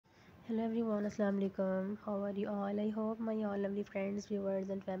Hello everyone, Assalamu alaikum. How are you all? I hope my all lovely friends, viewers,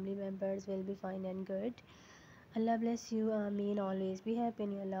 and family members will be fine and good. Allah bless you. Ameen. Always be happy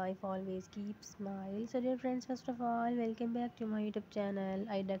in your life. Always keep smile. So, dear friends, first of all, welcome back to my YouTube channel,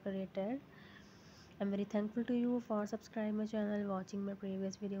 I Decorator. I'm very thankful to you for subscribing my channel, watching my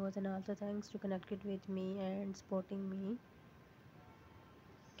previous videos, and also thanks to connected with me and supporting me.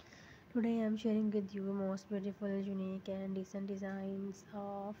 Today, I'm sharing with you most beautiful, unique, and decent designs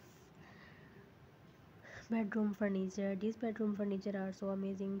of bedroom furniture. These bedroom furniture are so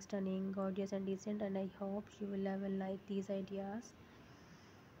amazing, stunning, gorgeous, and decent, and I hope you will ever like these ideas.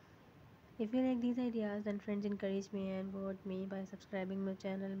 If you like these ideas, then friends, encourage me and vote me by subscribing my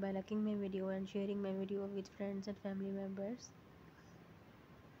channel, by liking my video and sharing my video with friends and family members.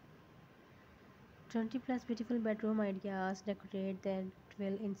 20 plus beautiful bedroom ideas decorate that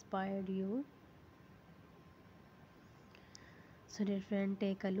will inspire you. So dear friend,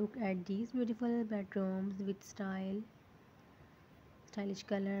 take a look at these beautiful bedrooms with stylish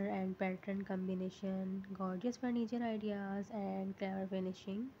color and pattern combination, gorgeous furniture ideas, and clever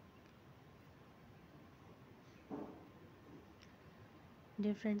finishing.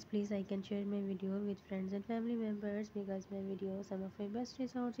 Dear friends, please like and share my video with friends and family members because my video is some of my best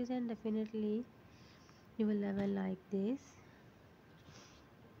resources and definitely you will never like this.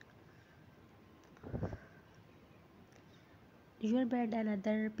 Your bed and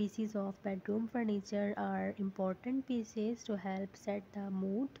other pieces of bedroom furniture are important pieces to help set the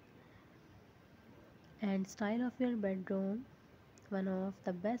mood and style of your bedroom. One of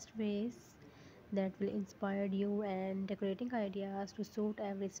the best ways that will inspire you and decorating ideas to suit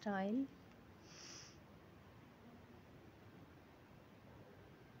every style.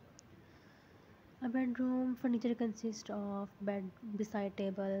 A bedroom furniture consists of bed beside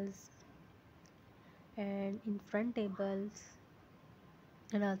tables and in front tables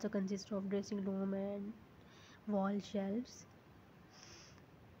and also consists of dressing room and wall shelves.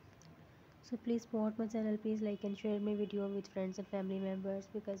 So please support my channel, please like and share my video with friends and family members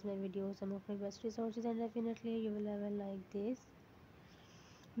because my video is some of my best resources and definitely you will ever like this.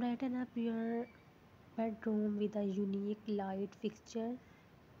 Brighten up your bedroom with a unique light fixture.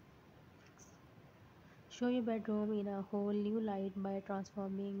 Show your bedroom in a whole new light by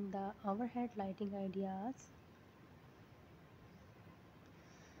transforming the overhead lighting ideas.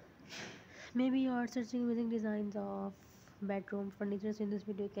 Maybe you are searching amazing designs of bedroom furniture. So in this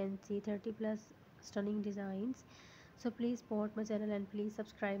video you can see 30 plus stunning designs. So please support my channel and please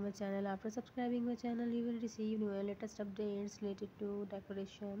subscribe my channel. After subscribing my channel you will receive new and latest updates related to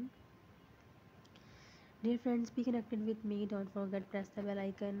decoration. Dear friends, be connected with me. Don't forget press the bell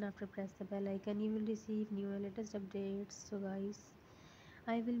icon. After press the bell icon you will receive new and latest updates. So guys,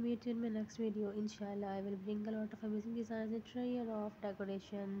 I will meet you in my next video. Inshallah, I will bring a lot of amazing designs and tray of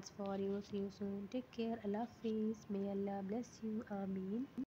decorations for you. See you soon. Take care. Allah Hafiz. May Allah bless you. Ameen.